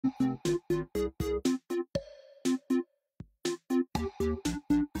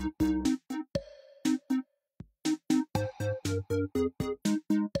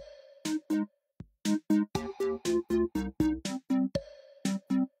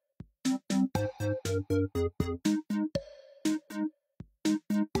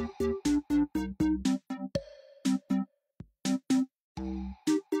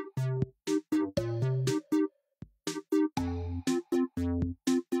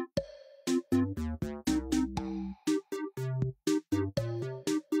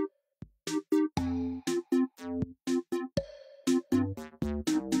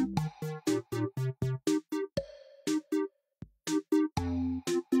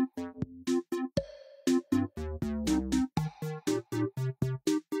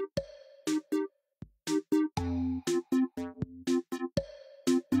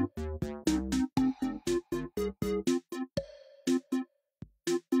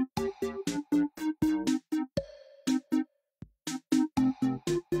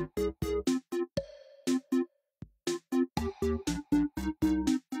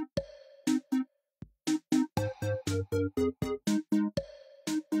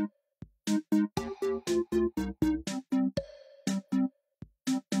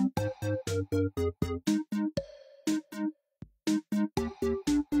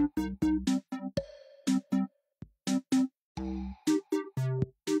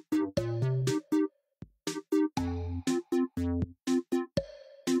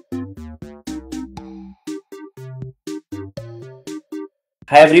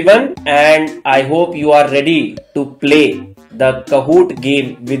Hi everyone, and I hope you are ready to play the Kahoot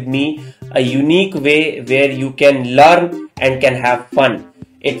game with me, a unique way where you can learn and can have fun.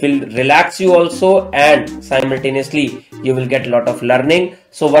 It will relax you also, and simultaneously you will get a lot of learning.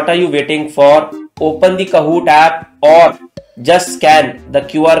 So what are you waiting for? Open the Kahoot app or just scan the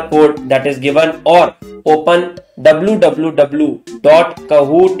QR code that is given, or open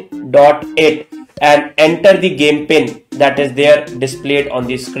www.kahoot.it and enter the game pin that is there displayed on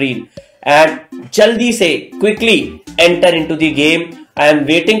the screen, and jaldi se quickly enter into the game. I am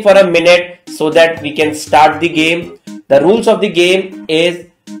waiting for a minute so that we can start the game. The rules of the game is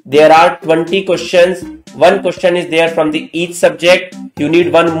there are 20 questions. One question is there from the each subject. You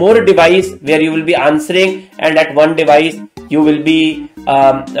need one more device where you will be answering, and at one device you will be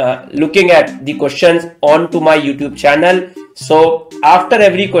looking at the questions onto my YouTube channel. So after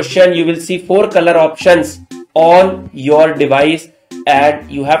every question you will see 4 color options on your device, and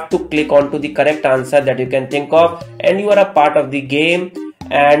you have to click onto the correct answer that you can think of, and you are a part of the game.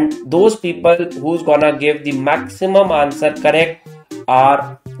 And those people who's gonna give the maximum answer correct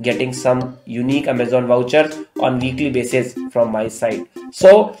are getting some unique Amazon vouchers on weekly basis from my side.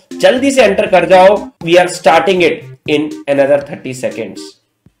 So jaldi se enter kar jao. We are starting it in another 30 seconds.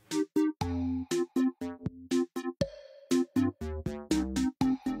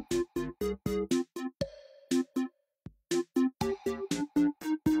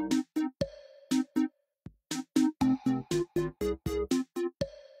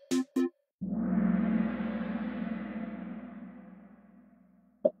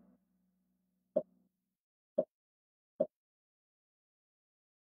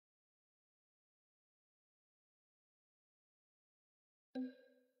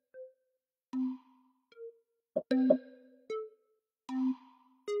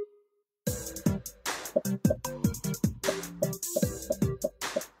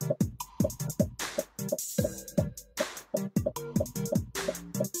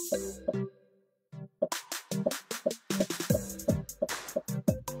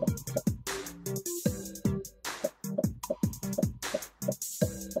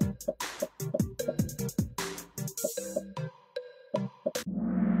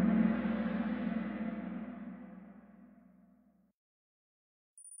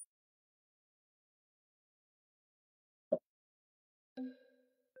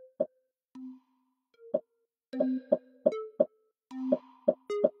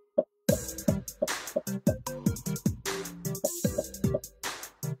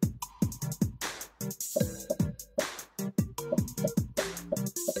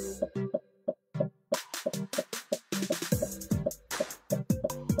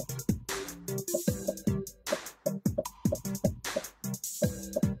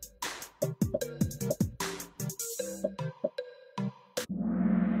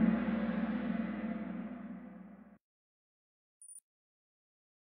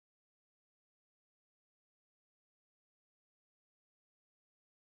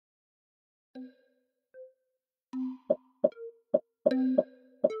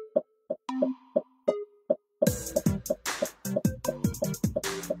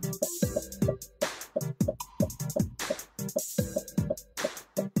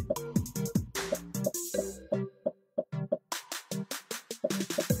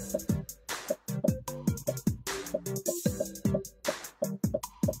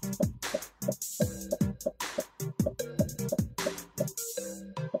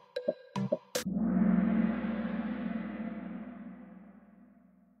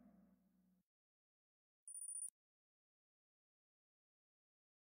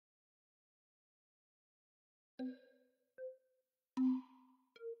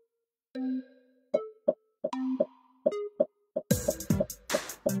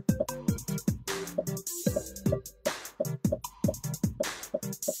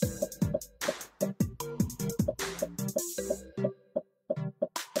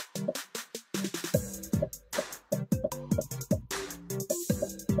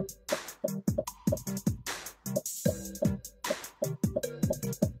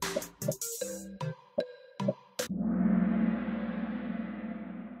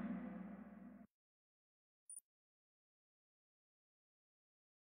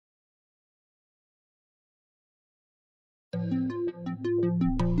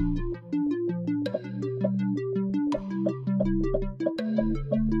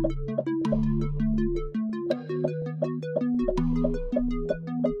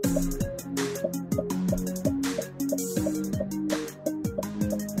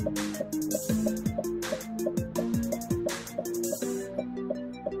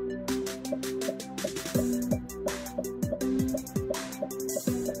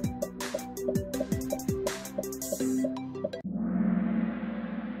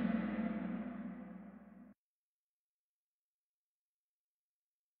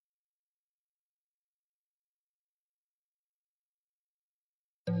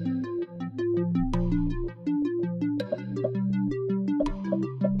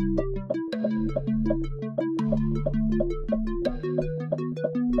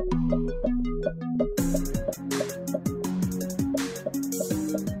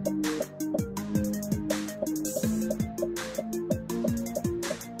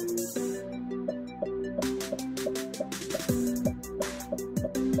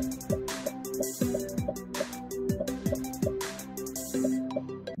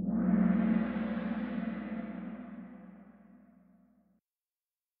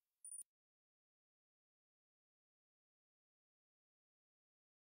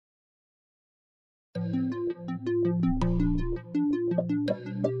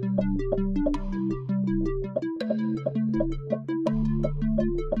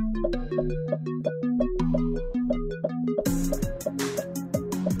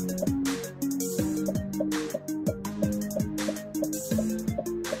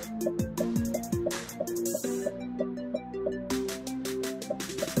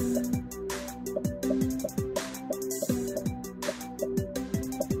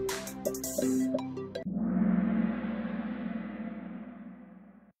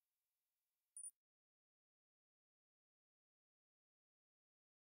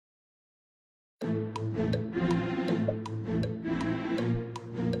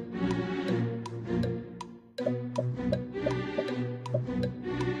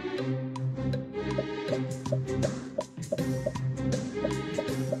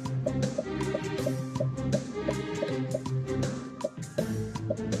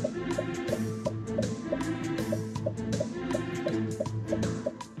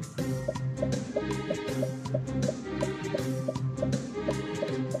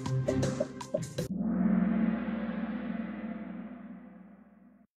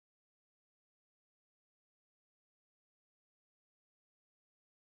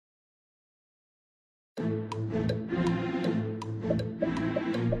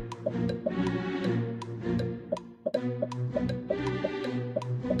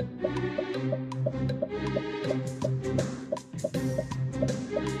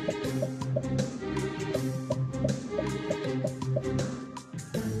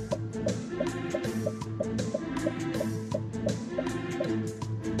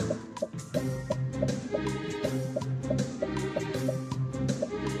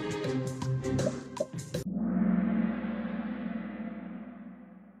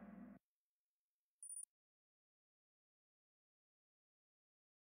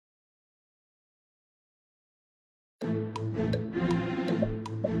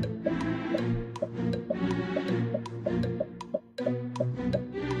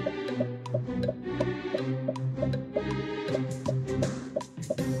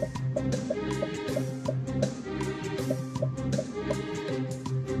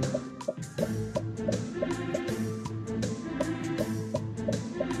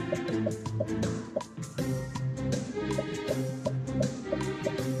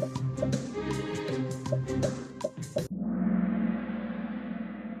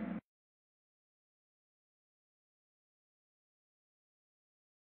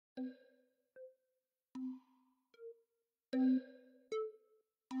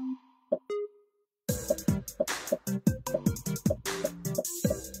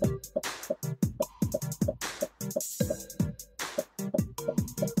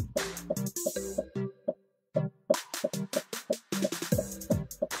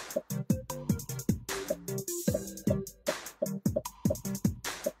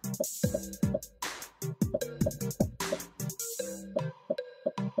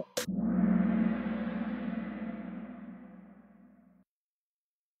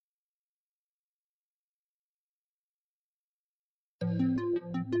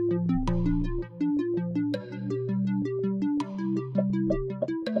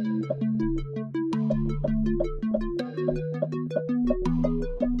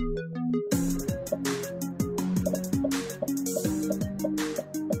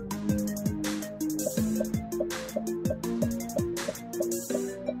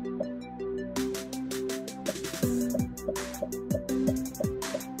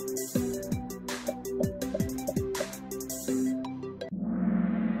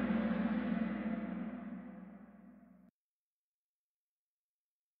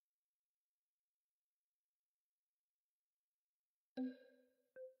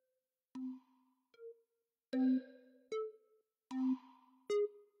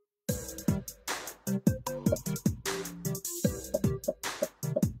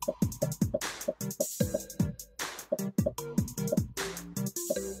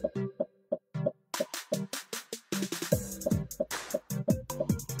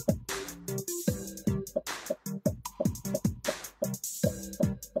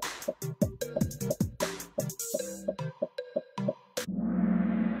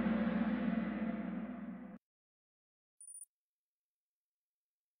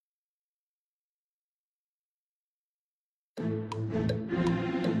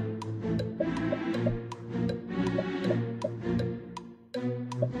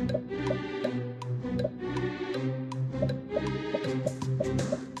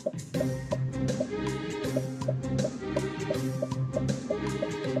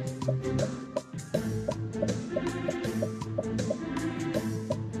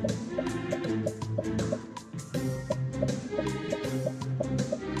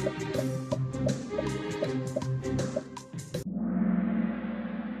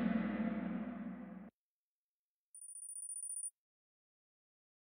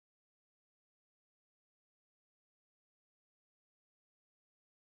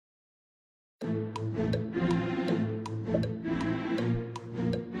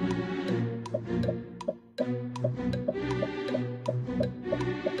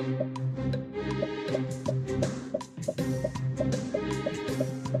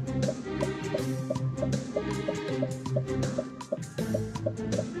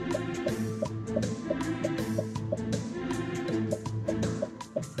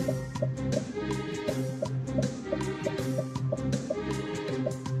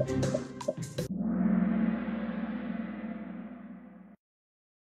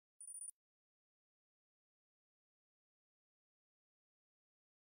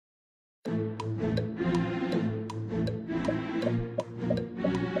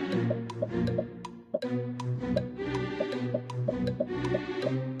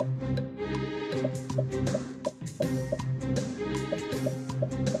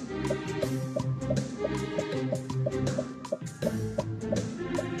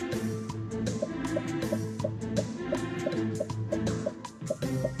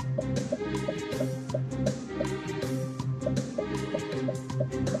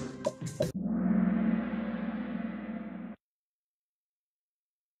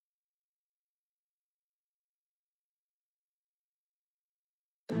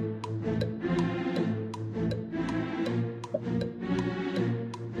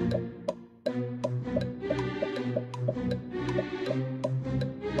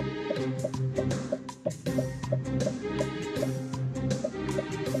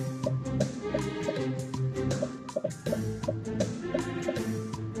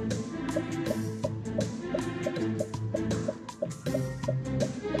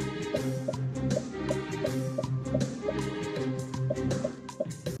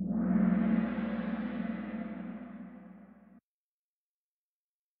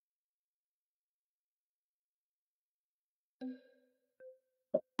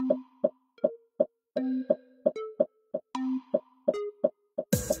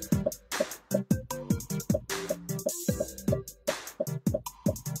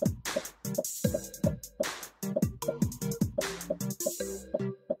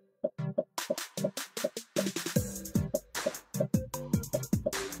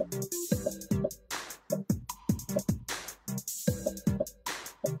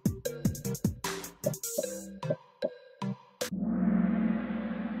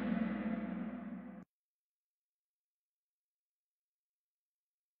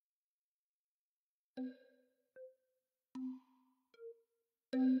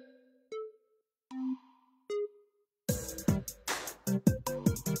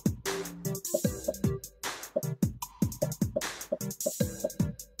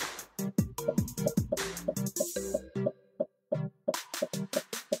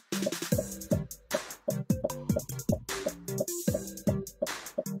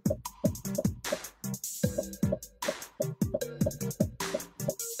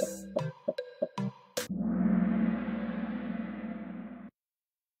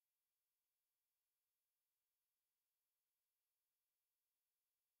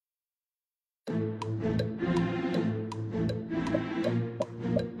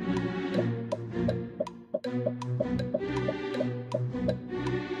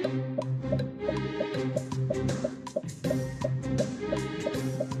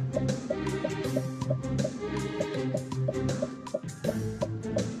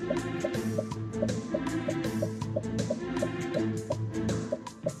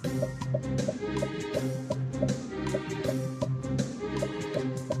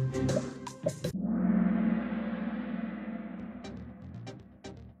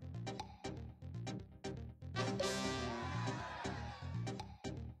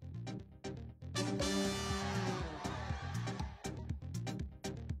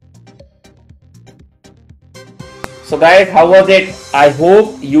 So guys, how was it? I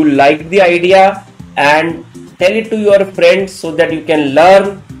hope you liked the idea and tell it to your friends so that you can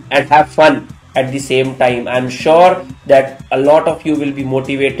learn and have fun at the same time. I'm sure that a lot of you will be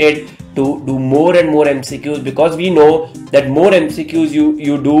motivated to do more and more MCQs, because we know that more MCQs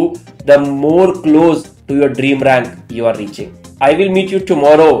you do, the more close to your dream rank you are reaching. I will meet you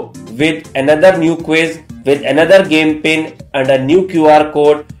tomorrow with another new quiz, with another game pin and a new QR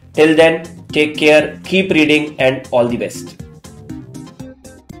code. Till then, take care, keep reading, and all the best.